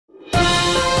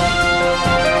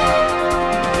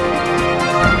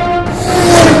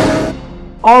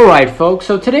Alright folks,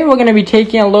 so today we're going to be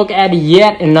taking a look at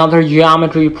yet another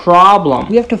geometry problem.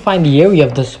 We have to find the area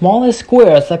of the smallest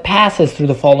squares that passes through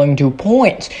the following 2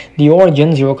 points. The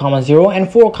origin 0, 0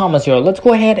 and 4, 0. Let's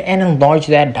go ahead and enlarge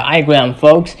that diagram,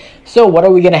 folks. So what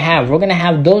are we going to have? We're going to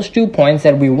have those 2 points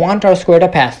that we want our square to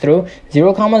pass through,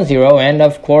 0, 0 and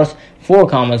of course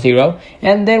 4, 0,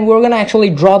 and then we're going to actually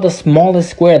draw the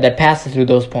smallest square that passes through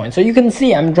those points. So you can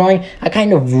see I'm drawing a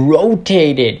kind of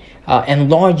rotated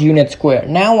enlarged unit square.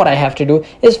 Now what I have to do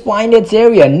is find its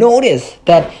area. Notice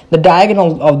that the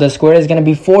diagonal of the square is going to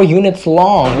be 4 units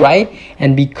long, right?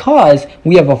 And because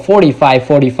we have a 45,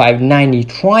 45, 90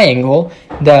 triangle,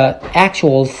 the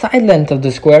actual side length of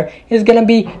the square is going to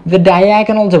be the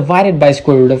diagonal divided by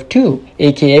square root of 2,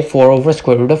 aka 4 over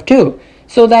square root of 2.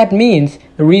 So that means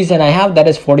the reason I have that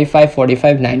is 45,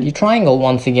 45, 90 triangle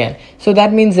once again. So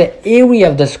that means the area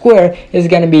of the square is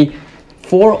going to be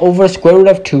 4 over square root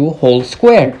of 2 whole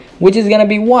square, which is going to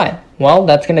be what? Well,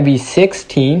 that's going to be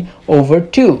 16 over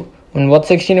 2. And what's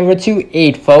 16 over 2?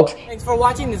 8, folks. Thanks for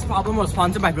watching. This problem was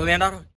sponsored by Brilliant.